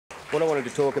What I wanted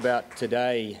to talk about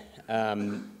today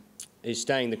is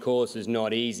staying the course is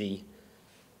not easy.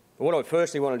 But what I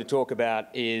firstly wanted to talk about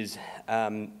is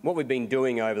what we've been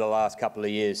doing over the last couple of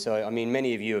years. So, I mean,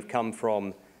 many of you have come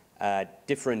from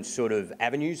different sort of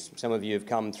avenues. Some of you have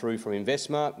come through from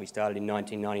InvestSMART. We started in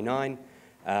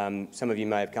 1999. Some of you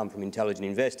may have come from Intelligent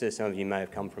Investor. Some of you may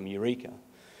have come from Eureka.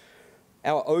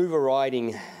 Our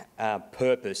overriding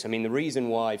purpose, I mean, the reason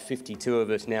why 52 of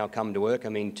us now come to work, I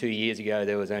mean, 2 years ago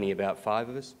there was only about 5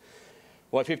 of us.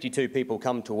 Why 52 people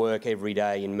come to work every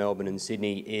day in Melbourne and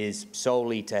Sydney is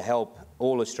solely to help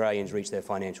all Australians reach their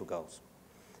financial goals.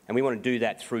 And we want to do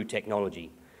that through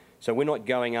technology. So we're not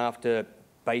going after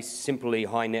simply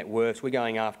high net worths, we're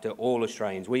going after all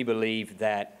Australians. We believe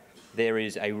that there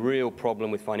is a real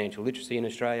problem with financial literacy in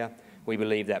Australia. We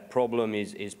believe that problem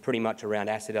is pretty much around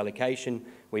asset allocation.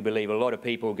 We believe a lot of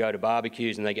people go to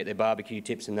barbecues and they get their barbecue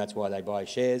tips and that's why they buy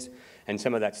shares. And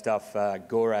some of that stuff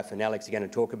Gaurav and Alex are going to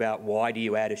talk about. Why do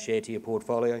you add a share to your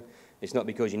portfolio? It's not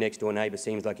because your next door neighbour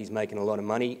seems like he's making a lot of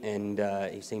money and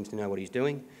he seems to know what he's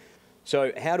doing.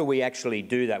 So how do we actually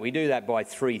do that? We do that by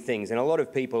 3 things. And a lot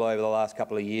of people over the last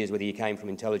couple of years, whether you came from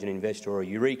Intelligent Investor or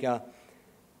Eureka,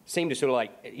 seem to sort of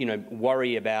like, you know,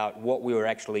 worry about what we were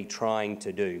actually trying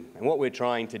to do. And what we're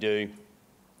trying to do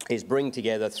is bring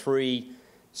together 3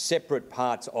 separate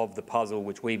parts of the puzzle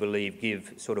which we believe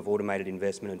give sort of automated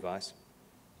investment advice.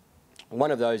 One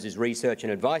of those is research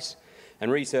and advice.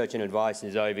 And research and advice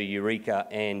is over Eureka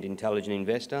and Intelligent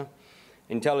Investor.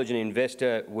 Intelligent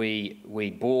Investor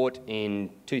we bought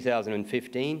in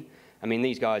 2015. I mean,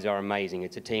 these guys are amazing.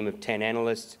 It's a team of 10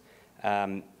 analysts.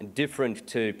 Different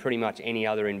to pretty much any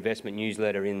other investment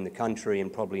newsletter in the country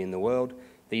and probably in the world.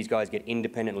 These guys get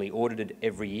independently audited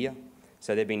every year.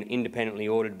 So they've been independently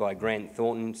audited by Grant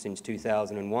Thornton since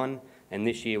 2001, and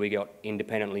this year we got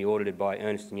independently audited by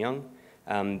Ernst & Young.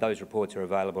 Those reports are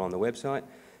available on the website.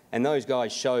 And those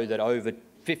guys show that over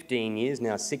 15 years,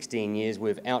 now 16 years,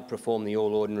 we've outperformed the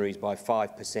All Ordinaries by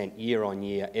 5% year on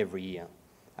year, every year,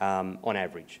 on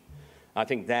average. I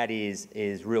think that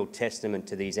is real testament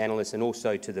to these analysts and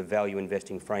also to the value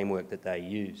investing framework that they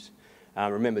use.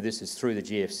 Remember, this is through the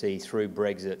GFC, through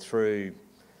Brexit, through,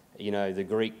 you know, the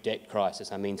Greek debt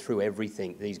crisis. I mean, through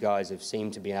everything, these guys have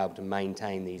seemed to be able to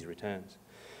maintain these returns.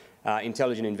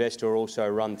 Intelligent Investor also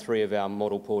run 3 of our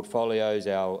model portfolios,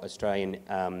 our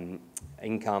Australian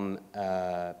income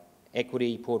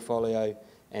equity portfolio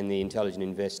and the Intelligent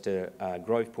Investor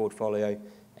growth portfolio.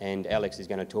 And Alex is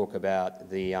going to talk about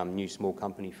the new small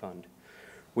company fund.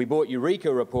 We bought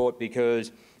Eureka Report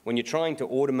because when you're trying to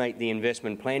automate the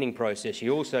investment planning process,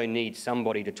 you also need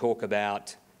somebody to talk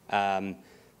about the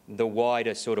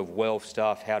wider sort of wealth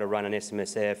stuff, how to run an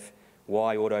SMSF,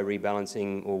 why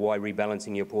auto-rebalancing or why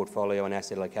rebalancing your portfolio and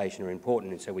asset allocation are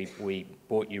important. And so we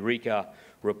bought Eureka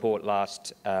Report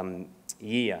last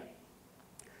year.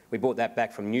 We bought that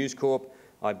back from News Corp.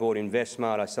 I bought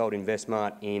InvestSMART. I sold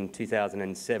InvestSMART in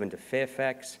 2007 to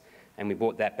Fairfax, and we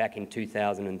bought that back in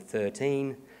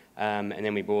 2013. And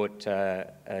then we bought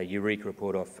a Eureka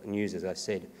Report off News, as I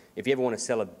said. If you ever want to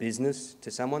sell a business to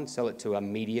someone, sell it to a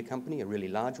media company, a really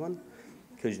large one,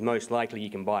 because most likely you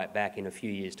can buy it back in a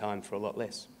few years' time for a lot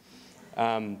less.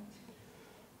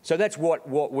 So that's what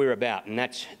we're about, and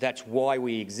that's why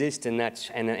we exist,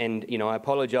 and you know, I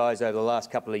apologise over the last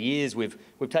couple of years. We've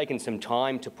taken some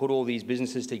time to put all these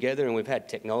businesses together, and we've had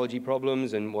technology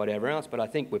problems and whatever else, but I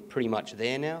think we're pretty much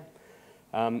there now.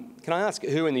 Can I ask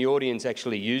who in the audience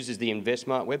actually uses the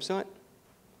InvestSMART website?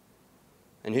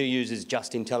 And who uses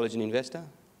just Intelligent Investor?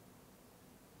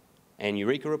 And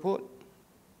Eureka Report?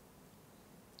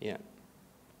 Yeah.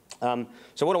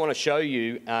 So what I want to show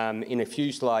you in a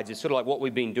few slides is sort of like what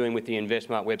we've been doing with the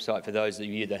InvestSMART website for those of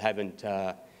you that haven't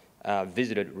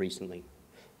visited it recently.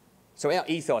 So our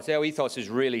ethos is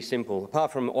really simple.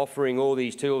 Apart from offering all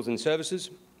these tools and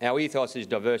services, our ethos is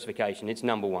diversification. It's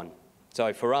number 1.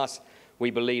 So for us,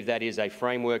 we believe that is a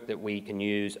framework that we can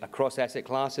use across asset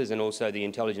classes and also the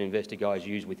Intelligent Investor guys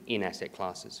use within asset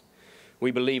classes. We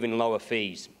believe in lower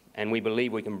fees. And we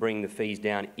believe we can bring the fees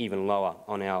down even lower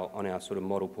on our sort of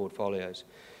model portfolios.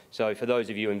 So for those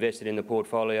of you invested in the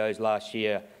portfolios last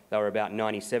year, they were about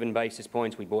 97 basis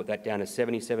points. We brought that down to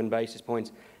 77 basis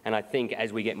points. And I think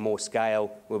as we get more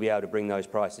scale, we'll be able to bring those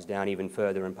prices down even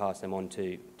further and pass them on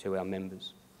to our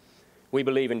members. We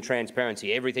believe in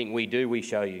transparency. Everything we do, we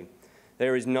show you.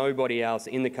 There is nobody else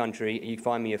in the country, you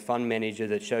find me a fund manager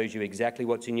that shows you exactly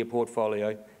what's in your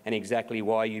portfolio and exactly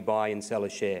why you buy and sell a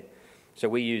share. So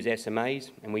we use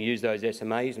SMAs, and we use those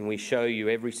SMAs, and we show you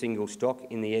every single stock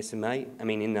in the SMA,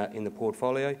 in the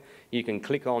portfolio. You can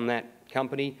click on that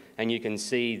company, and you can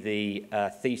see the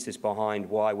thesis behind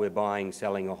why we're buying,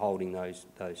 selling or holding those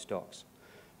stocks.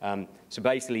 So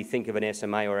basically think of an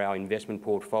SMA or our investment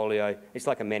portfolio. It's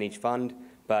like a managed fund,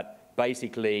 but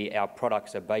basically our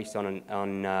products are based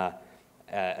on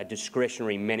a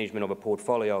discretionary management of a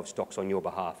portfolio of stocks on your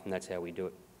behalf, and that's how we do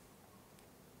it.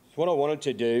 So what I wanted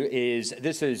to do is,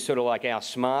 this is sort of like our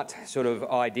SMART sort of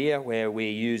idea where we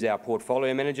use our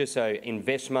portfolio manager. So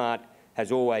InvestSMART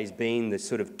has always been the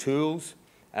sort of tools.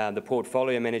 The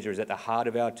portfolio manager is at the heart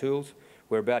of our tools.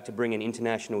 We're about to bring in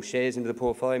international shares into the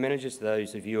portfolio manager. So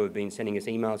those of you who have been sending us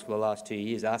emails for the last 2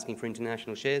 years asking for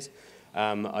international shares,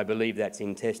 I believe that's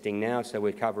in testing now. So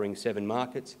we're covering 7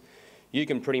 markets. You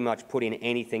can pretty much put in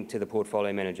anything to the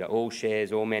portfolio manager, all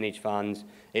shares, all managed funds.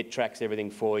 It tracks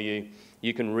everything for you.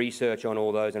 You can research on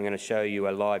all those. I'm going to show you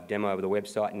a live demo over the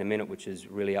website in a minute, which is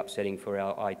really upsetting for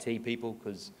our IT people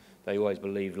because they always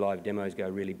believe live demos go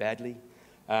really badly.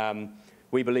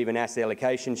 We believe in asset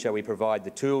allocation, so we provide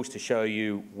the tools to show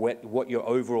you what your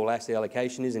overall asset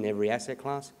allocation is in every asset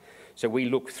class. So we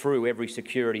look through every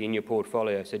security in your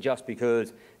portfolio. So just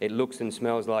because it looks and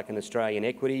smells like an Australian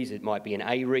equities, it might be an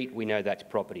A-REIT, we know that's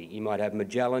property. You might have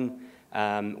Magellan,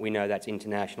 we know that's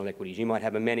international equities. You might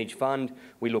have a managed fund,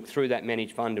 we look through that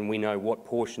managed fund and we know what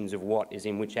portions of what is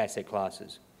in which asset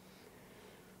classes.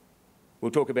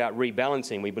 We'll talk about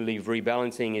rebalancing. We believe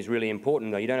rebalancing is really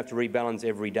important, though. You don't have to rebalance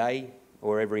every day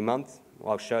or every month.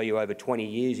 I'll show you over 20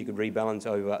 years you could rebalance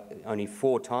over only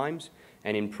 4 times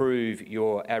and improve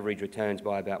your average returns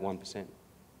by about 1%.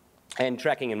 And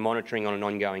tracking and monitoring on an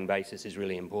ongoing basis is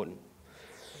really important.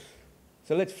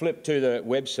 So let's flip to the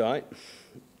website.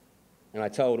 And I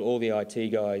told all the IT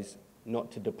guys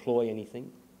not to deploy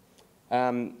anything.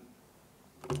 So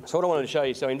what I wanted to show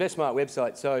you, so InvestSMART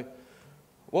website. So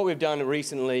what we've done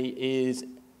recently is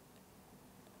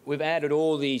we've added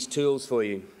all these tools for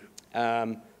you.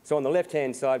 So on the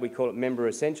left-hand side, we call it Member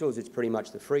Essentials. It's pretty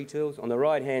much the free tools. On the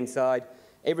right-hand side,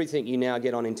 everything you now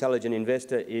get on Intelligent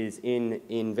Investor is in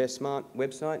InvestSMART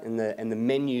website. And the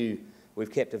menu,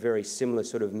 we've kept a very similar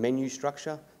sort of menu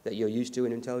structure that you're used to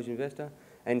in Intelligent Investor.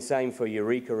 And same for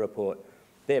Eureka Report.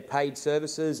 They're paid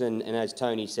services, and as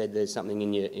Tony said, there's something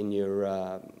in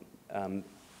your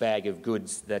bag of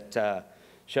goods that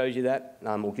shows you that,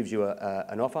 or gives you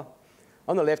an offer.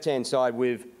 On the left-hand side,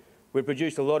 we've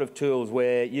produced a lot of tools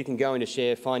where you can go into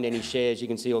share, find any shares, you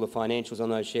can see all the financials on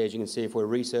those shares, you can see if we're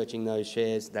researching those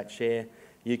shares, that share.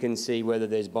 You can see whether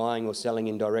there's buying or selling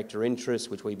in director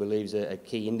interest, which we believe is a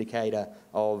key indicator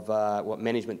of what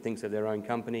management thinks of their own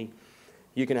company.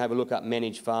 You can have a look up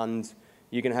managed funds.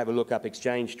 You can have a look up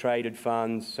exchange-traded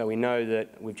funds. So we know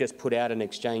that we've just put out an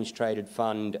exchange-traded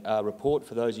fund report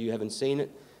for those of you who haven't seen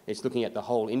it. It's looking at the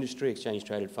whole industry.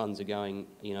 Exchange-traded funds are going,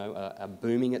 are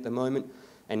booming at the moment.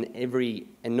 And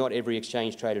not every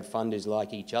exchange-traded fund is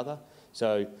like each other.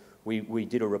 So we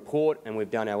did a report and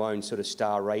we've done our own sort of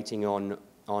star rating on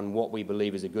what we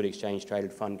believe is a good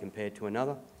exchange-traded fund compared to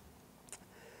another.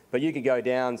 But you could go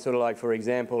down sort of like, for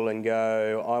example, and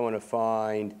go, I want to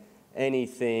find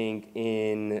anything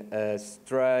in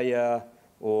Australia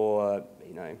or,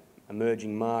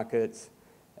 emerging markets.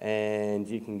 And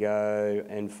you can go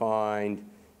and find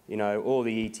all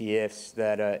the ETFs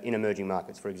that are in emerging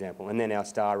markets, for example, and then our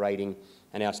star rating.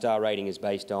 And our star rating is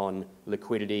based on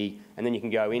liquidity. And then you can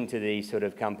go into these sort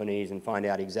of companies and find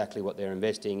out exactly what they're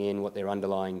investing in, what their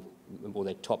underlying, or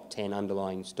their top 10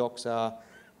 underlying stocks are.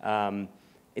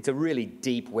 It's a really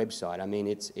deep website. I mean,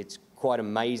 it's quite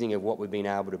amazing of what we've been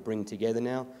able to bring together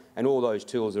now. And all those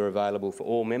tools are available for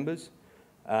all members.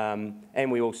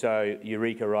 And we also,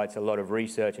 Eureka writes a lot of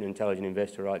research, and Intelligent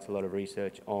Investor writes a lot of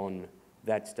research on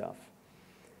that stuff.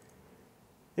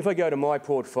 If I go to my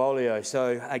portfolio,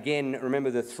 so again,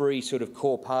 remember the 3 sort of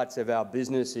core parts of our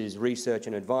business is research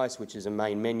and advice, which is a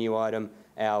main menu item,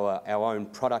 our own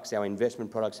products, our investment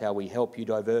products, how we help you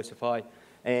diversify,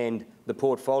 and the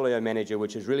portfolio manager,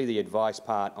 which is really the advice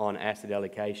part on asset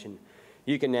allocation.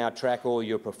 You can now track all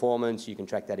your performance, you can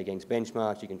track that against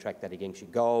benchmarks, you can track that against your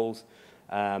goals.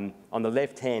 On the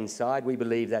left-hand side, we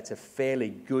believe that's a fairly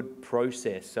good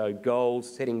process. So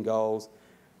goals, setting goals,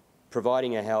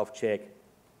 providing a health check,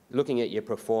 looking at your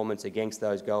performance against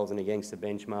those goals and against the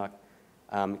benchmark,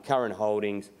 current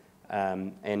holdings,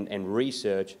 and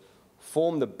research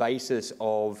form the basis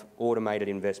of automated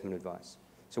investment advice.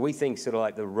 So we think sort of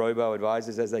like the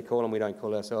robo-advisors, as they call them, we don't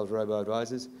call ourselves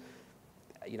robo-advisors,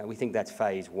 we think that's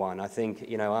phase 1. I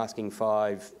think, asking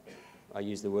 5, I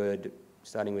use the word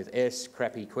starting with S,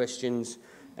 crappy questions,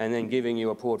 and then giving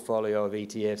you a portfolio of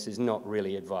ETFs is not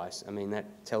really advice. I mean,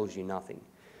 that tells you nothing.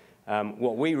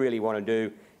 What we really want to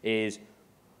do is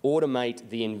automate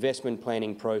the investment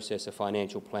planning process a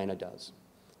financial planner does.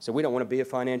 So we don't want to be a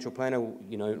financial planner.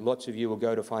 You know, lots of you will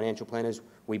go to financial planners.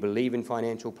 We believe in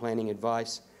financial planning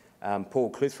advice. Paul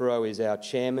Clitheroe is our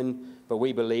chairman, but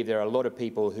we believe there are a lot of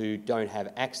people who don't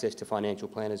have access to financial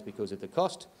planners because of the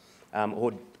cost,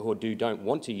 or don't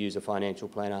want to use a financial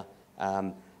planner.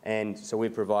 And so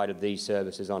we've provided these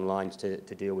services online to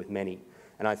deal with many.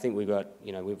 And I think we've got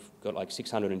like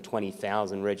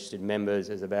 620,000 registered members.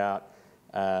 There's about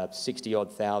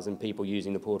 60-odd thousand people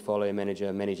using the portfolio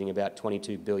manager, managing about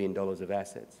 $22 billion of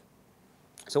assets.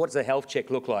 So what does a health check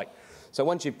look like? So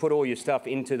once you've put all your stuff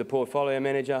into the portfolio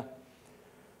manager,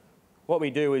 what we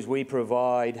do is we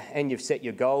provide, and you've set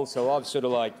your goals. So I've sort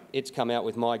of like, it's come out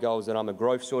with my goals that I'm a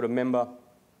growth sort of member,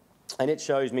 and it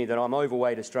shows me that I'm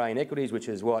overweight Australian equities, which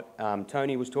is what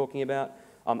Tony was talking about.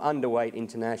 I'm underweight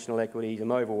international equities, I'm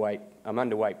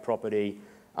underweight property,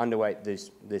 underweight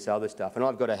this other stuff, and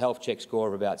I've got a health check score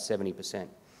of about 70%.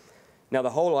 Now the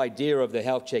whole idea of the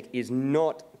health check is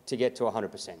not to get to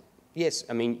 100%. Yes,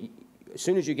 I mean, as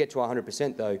soon as you get to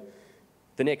 100% though,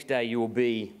 the next day you will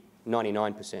be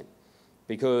 99%,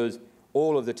 because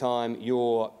all of the time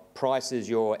your prices,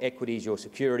 your equities, your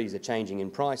securities are changing in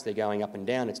price, they're going up and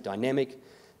down, it's dynamic.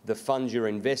 The funds you're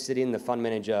invested in, the fund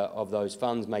manager of those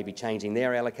funds may be changing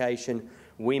their allocation.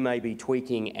 We may be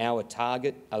tweaking our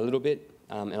target a little bit,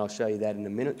 and I'll show you that in a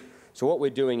minute. So what we're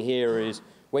doing here is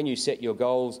when you set your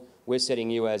goals, we're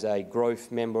setting you as a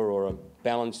growth member or a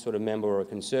balanced sort of member or a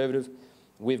conservative.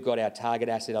 We've got our target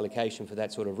asset allocation for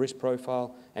that sort of risk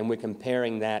profile, and we're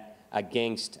comparing that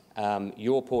against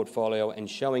your portfolio and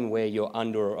showing where you're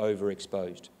under or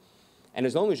overexposed. And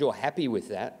as long as you're happy with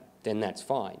that, then that's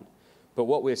fine. But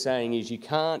what we're saying is you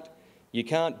can't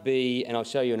be, and I'll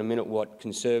show you in a minute what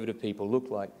conservative people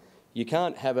look like, you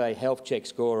can't have a health check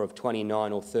score of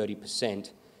 29 or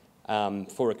 30%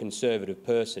 for a conservative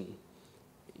person.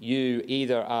 You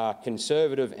either are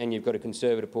conservative and you've got a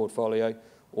conservative portfolio,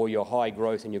 or you're high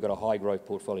growth and you've got a high growth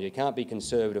portfolio. You can't be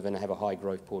conservative and have a high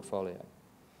growth portfolio.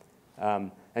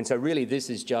 And so really this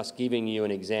is just giving you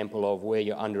an example of where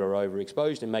you're under or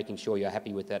overexposed and making sure you're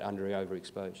happy with that under or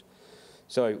overexposed.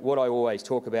 So what I always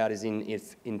talk about is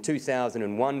if in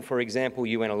 2001, for example,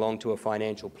 you went along to a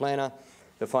financial planner,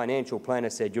 the financial planner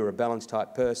said you're a balanced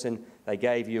type person, they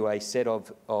gave you a set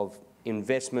of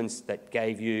investments that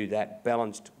gave you that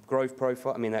balanced growth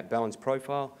profile, that balanced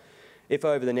profile. If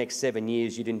over the next 7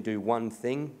 years you didn't do one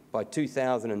thing, by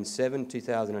 2007,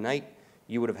 2008,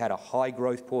 you would have had a high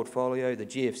growth portfolio. The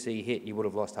GFC hit, you would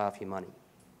have lost half your money.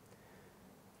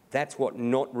 That's what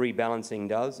not rebalancing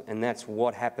does, and that's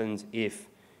what happens if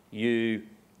you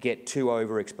get too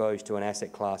overexposed to an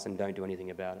asset class and don't do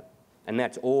anything about it. And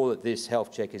that's all that this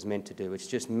health check is meant to do. It's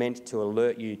just meant to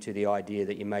alert you to the idea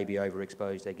that you may be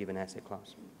overexposed to a given asset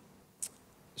class.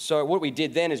 So what we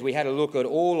did then is we had a look at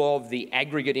all of the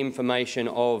aggregate information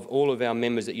of all of our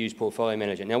members that use Portfolio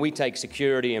Manager. Now we take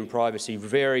security and privacy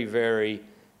very, very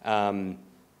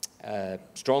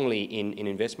strongly in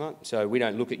InvestSMART. So we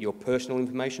don't look at your personal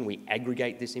information, we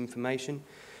aggregate this information.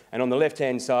 And on the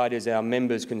left-hand side is our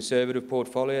members' conservative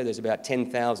portfolio. There's about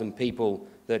 10,000 people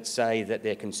that say that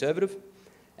they're conservative,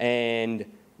 and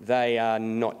they are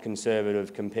not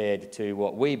conservative compared to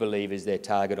what we believe is their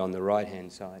target on the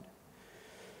right-hand side.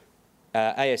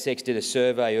 ASX did a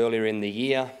survey earlier in the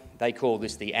year. They call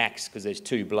this the axe because there's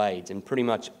two blades, and pretty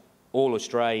much all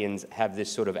Australians have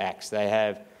this sort of axe. They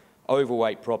have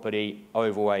overweight property,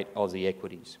 overweight Aussie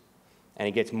equities. And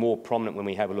it gets more prominent when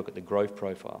we have a look at the growth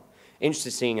profile.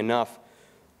 Interesting enough,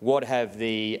 what have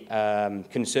the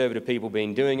conservative people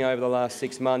been doing over the last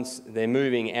 6 months? They're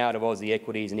moving out of Aussie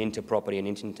equities and into property and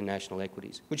into international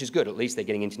equities, which is good. At least they're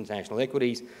getting into international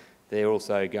equities. They're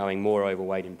also going more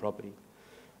overweight in property.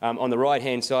 On the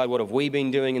right-hand side, what have we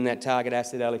been doing in that target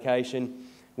asset allocation?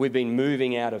 We've been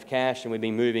moving out of cash and we've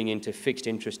been moving into fixed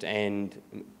interest and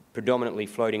predominantly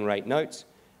floating rate notes,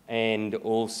 and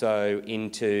also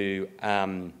into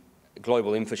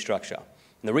global infrastructure.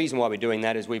 And the reason why we're doing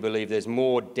that is we believe there's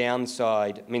more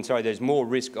there's more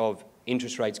risk of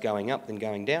interest rates going up than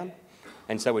going down,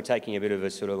 and so we're taking a bit of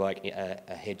a sort of like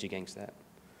a hedge against that.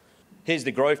 Here's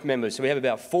the growth members. So we have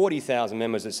about 40,000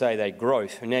 members that say they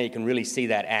growth, and now you can really see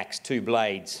that axe, two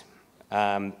blades,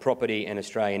 property and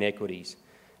Australian equities.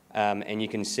 And you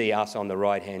can see us on the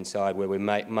right-hand side where we're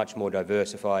much more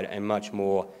diversified and much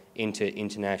more into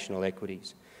international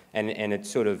equities. And it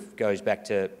sort of goes back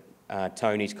to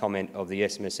Tony's comment of the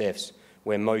SMSFs,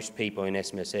 where most people in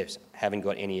SMSFs haven't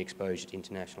got any exposure to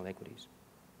international equities.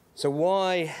 So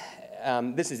why,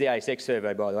 this is the ASX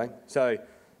survey, by the way. So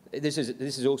this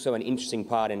is also an interesting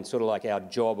part in sort of like our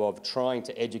job of trying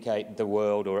to educate the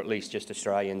world, or at least just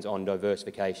Australians, on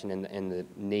diversification and the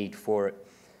need for it.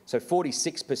 So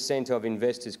 46% of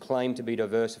investors claim to be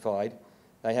diversified.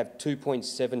 They have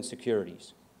 2.7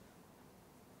 securities.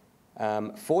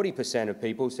 40% of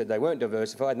people said they weren't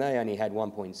diversified and they only had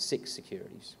 1.6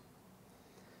 securities.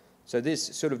 So this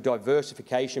sort of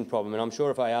diversification problem, and I'm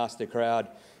sure if I ask the crowd,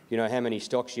 you know, how many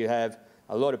stocks you have,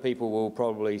 a lot of people will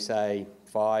probably say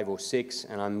 5 or 6,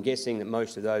 and I'm guessing that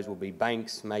most of those will be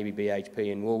banks, maybe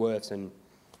BHP and Woolworths, and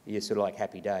you're sort of like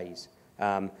happy days.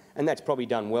 And that's probably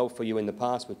done well for you in the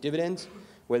past with dividends.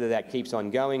 Whether that keeps on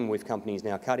going with companies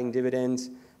now cutting dividends,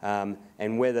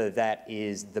 and whether that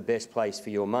is the best place for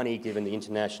your money given the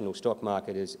international stock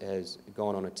market has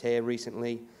gone on a tear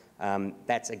recently,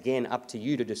 that's again up to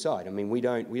you to decide. I mean, we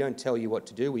don't tell you what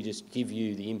to do, we just give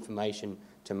you the information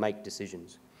to make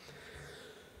decisions.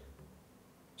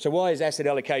 So why is asset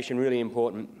allocation really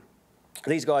important?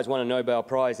 These guys won a Nobel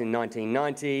Prize in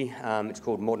 1990. It's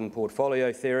called modern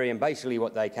portfolio theory, and basically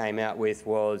what they came out with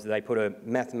was they put a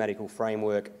mathematical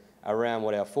framework around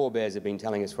what our forebears have been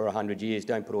telling us for 100 years: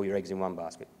 don't put all your eggs in one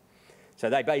basket. So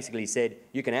they basically said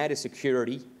you can add a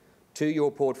security to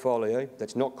your portfolio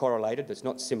that's not correlated, that's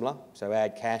not similar, so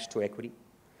add cash to equity,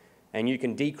 and you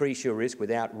can decrease your risk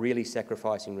without really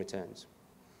sacrificing returns.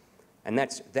 And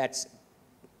that's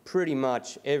pretty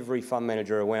much every fund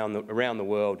manager around the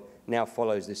world now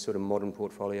follows this sort of modern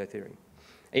portfolio theory.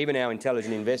 Even our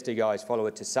intelligent investor guys follow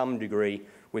it to some degree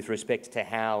with respect to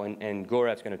how, and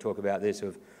Gaurav's going to talk about this,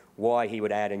 of why he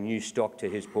would add a new stock to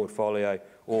his portfolio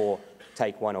or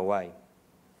take one away.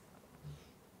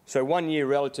 So 1 year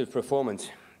relative performance.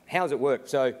 How's it work?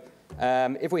 So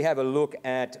if we have a look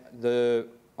at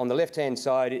on the left-hand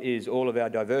side is all of our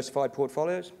diversified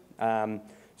portfolios.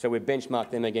 So we've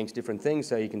benchmarked them against different things.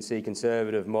 So you can see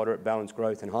conservative, moderate, balanced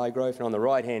growth and high growth. And on the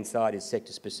right-hand side is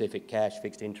sector-specific cash,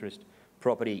 fixed interest,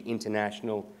 property,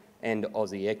 international and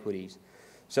Aussie equities.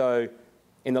 So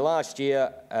in the last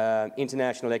year,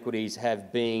 international equities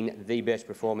have been the best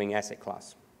performing asset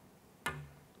class.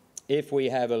 If we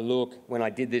have a look, when I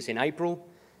did this in April,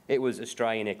 it was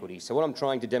Australian equities. So what I'm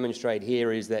trying to demonstrate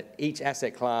here is that each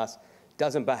asset class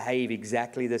doesn't behave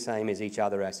exactly the same as each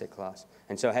other asset class.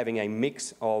 And so having a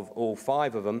mix of all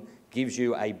 5 of them gives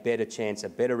you a better chance, a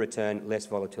better return, less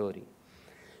volatility.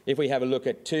 If we have a look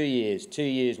at 2 years, 2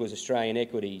 years was Australian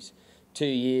equities. 2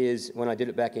 years, when I did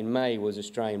it back in May,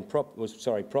 was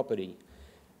property.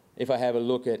 If I have a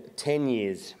look at 10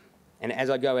 years, and as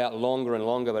I go out longer and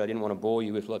longer, but I didn't want to bore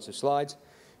you with lots of slides,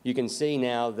 you can see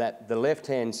now that the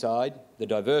left-hand side, the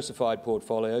diversified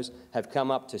portfolios, have come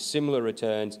up to similar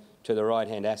returns to the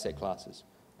right-hand asset classes.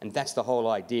 And that's the whole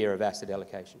idea of asset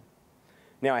allocation.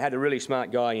 Now, I had a really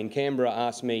smart guy in Canberra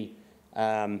ask me,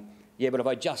 yeah, but if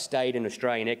I just stayed in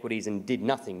Australian equities and did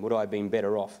nothing, would I have been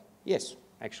better off? Yes,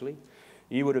 actually.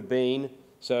 You would have been,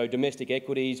 so domestic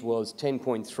equities was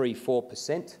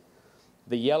 10.34%.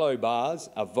 The yellow bars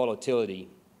are volatility,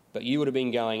 but you would have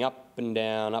been going up and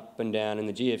down, in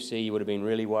the GFC you would have been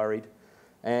really worried.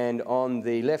 And on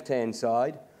the left-hand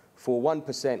side, for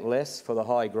 1% less for the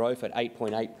high growth at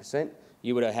 8.8%,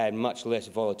 you would have had much less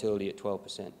volatility at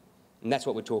 12%. And that's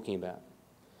what we're talking about.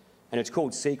 And it's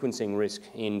called sequencing risk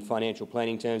in financial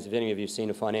planning terms. If any of you have seen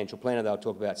a financial planner, they'll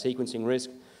talk about sequencing risk,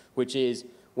 which is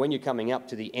when you're coming up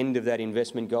to the end of that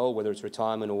investment goal, whether it's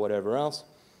retirement or whatever else,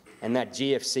 and that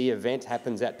GFC event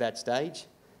happens at that stage,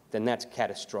 then that's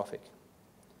catastrophic.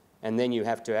 And then you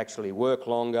have to actually work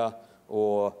longer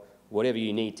or whatever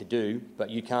you need to do, but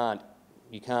you can't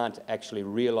actually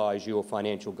realise your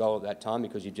financial goal at that time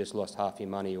because you've just lost half your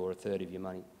money or a third of your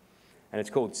money. And it's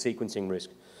called sequencing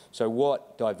risk. So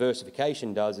what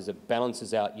diversification does is it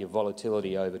balances out your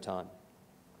volatility over time.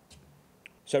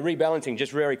 So rebalancing,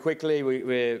 just very quickly,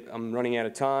 I'm running out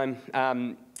of time.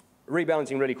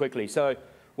 Rebalancing really quickly. So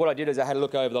what I did is I had a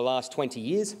look over the last 20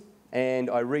 years and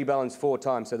I rebalanced 4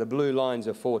 times. So the blue lines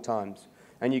are 4 times.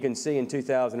 And you can see in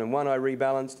 2001 I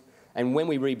rebalanced. And when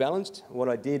we rebalanced, what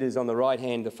I did is on the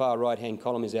right-hand, the far right-hand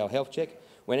column is our health check.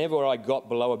 Whenever I got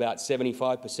below about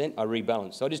 75%, I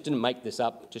rebalanced. So I just didn't make this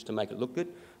up just to make it look good.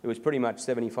 It was pretty much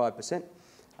 75%.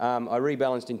 I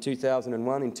rebalanced in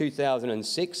 2001. In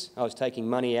 2006, I was taking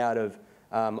money out of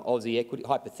Aussie equity,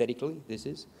 hypothetically this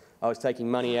is. I was taking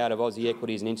money out of Aussie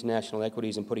equities and international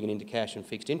equities and putting it into cash and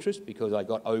fixed interest because I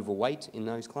got overweight in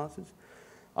those classes.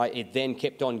 It then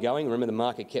kept on going. Remember, the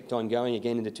market kept on going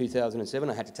again into 2007.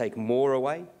 I had to take more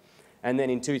away. And then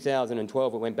in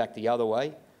 2012, it went back the other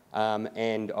way,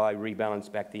 and I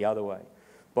rebalanced back the other way.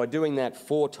 By doing that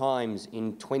 4 times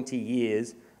in 20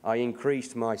 years, I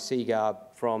increased my CGAR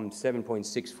from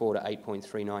 7.64 to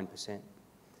 8.39%.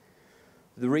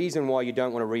 The reason why you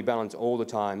don't want to rebalance all the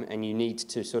time and you need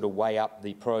to sort of weigh up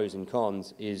the pros and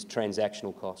cons is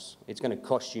transactional costs. It's going to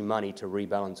cost you money to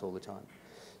rebalance all the time.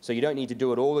 So you don't need to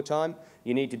do it all the time.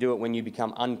 You need to do it when you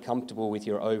become uncomfortable with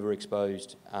your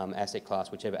overexposed asset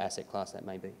class, whichever asset class that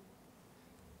may be.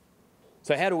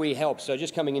 So how do we help? So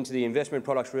just coming into the investment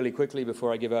products really quickly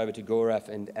before I give over to Gaurav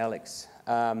and Alex.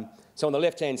 So on the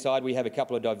left-hand side, we have a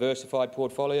couple of diversified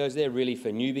portfolios. They're really for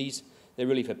newbies. They're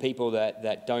really for people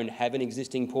that don't have an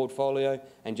existing portfolio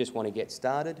and just want to get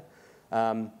started.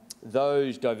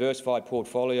 Those diversified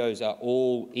portfolios are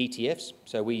all ETFs,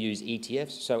 so we use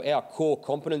ETFs. So our core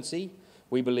competency,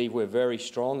 we believe we're very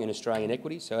strong in Australian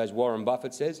equities. So as Warren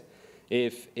Buffett says,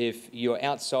 if you're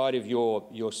outside of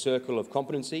your circle of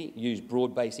competency, use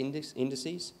broad-based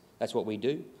indices. That's what we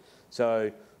do.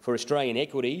 So for Australian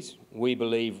equities, we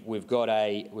believe we've got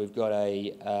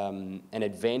an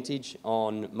advantage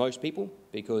on most people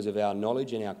because of our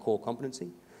knowledge and our core competency,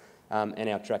 and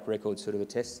our track record sort of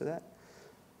attests to that.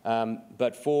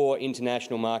 But for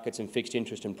international markets and fixed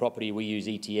interest and property, we use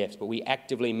ETFs, but we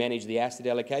actively manage the asset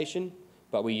allocation,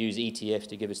 but we use ETFs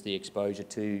to give us the exposure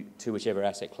to whichever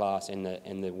asset class and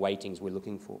the weightings we're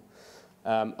looking for.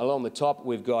 Along the top,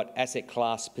 we've got asset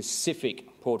class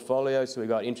specific portfolios. So we've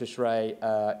got interest rate,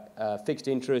 fixed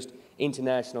interest,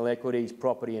 international equities,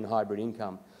 property and hybrid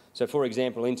income. So for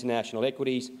example, international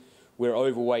equities, we're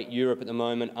overweight Europe at the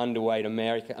moment, underweight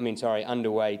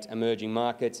underweight emerging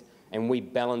markets, and we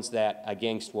balance that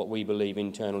against what we believe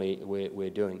internally we're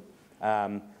doing.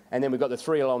 And then we've got the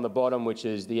three along the bottom, which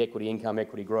is the equity income,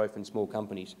 equity growth and small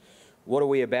companies. What are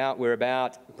we about? We're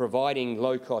about providing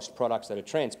low-cost products that are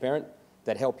transparent,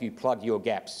 that help you plug your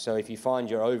gaps. So if you find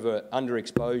you're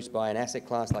underexposed by an asset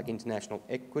class like international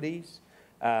equities,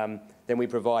 then we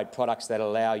provide products that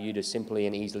allow you to simply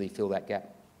and easily fill that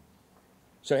gap.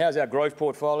 So how's our growth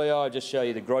portfolio? I'll just show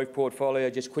you the growth portfolio.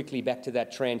 Just quickly back to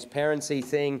that transparency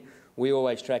thing. We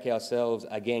always track ourselves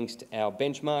against our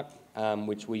benchmark,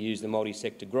 which we use the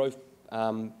multi-sector growth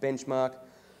benchmark.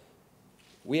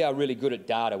 We are really good at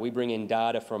data. We bring in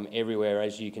data from everywhere,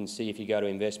 as you can see if you go to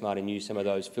InvestSMART and use some of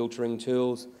those filtering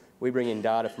tools. We bring in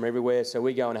data from everywhere, so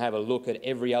we go and have a look at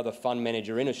every other fund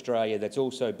manager in Australia that's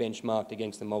also benchmarked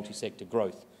against the multi-sector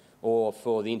growth. Or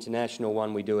for the international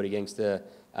one, we do it against the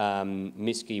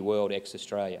MSCI World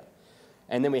ex-Australia.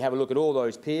 And then we have a look at all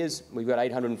those peers. We've got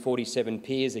 847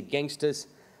 peers against us.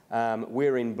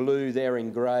 We're in blue, they're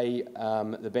in grey,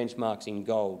 the benchmark's in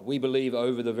gold. We believe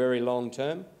over the very long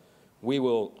term, we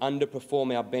will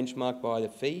underperform our benchmark by the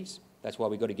fees. That's why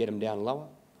we've got to get them down lower.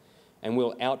 And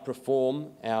we'll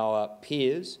outperform our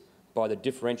peers by the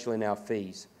differential in our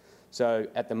fees. So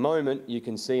at the moment, you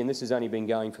can see, and this has only been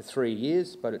going for 3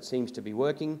 years, but it seems to be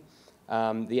working.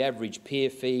 The average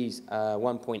peer fees are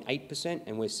 1.8%,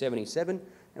 and we're 77,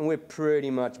 and we're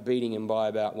pretty much beating them by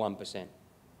about 1%.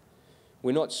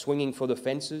 We're not swinging for the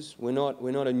fences. We're not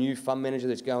a new fund manager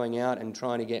that's going out and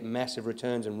trying to get massive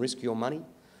returns and risk your money.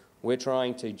 We're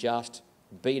trying to just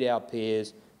beat our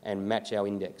peers and match our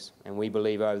index. And we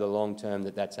believe over the long term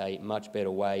that that's a much better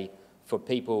way for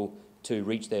people to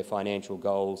reach their financial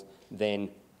goals than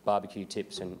barbecue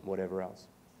tips and whatever else.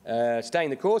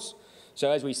 Staying the course. So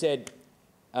as we said,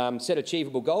 set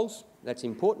achievable goals. That's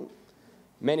important.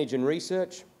 Manage and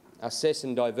research. Assess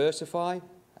and diversify.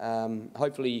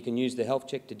 Hopefully you can use the health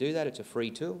check to do that. It's a free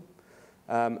tool.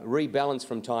 Rebalance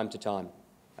from time to time.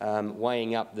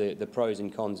 Weighing up the pros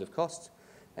and cons of costs,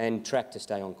 and track to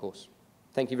stay on course.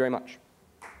 Thank you very much.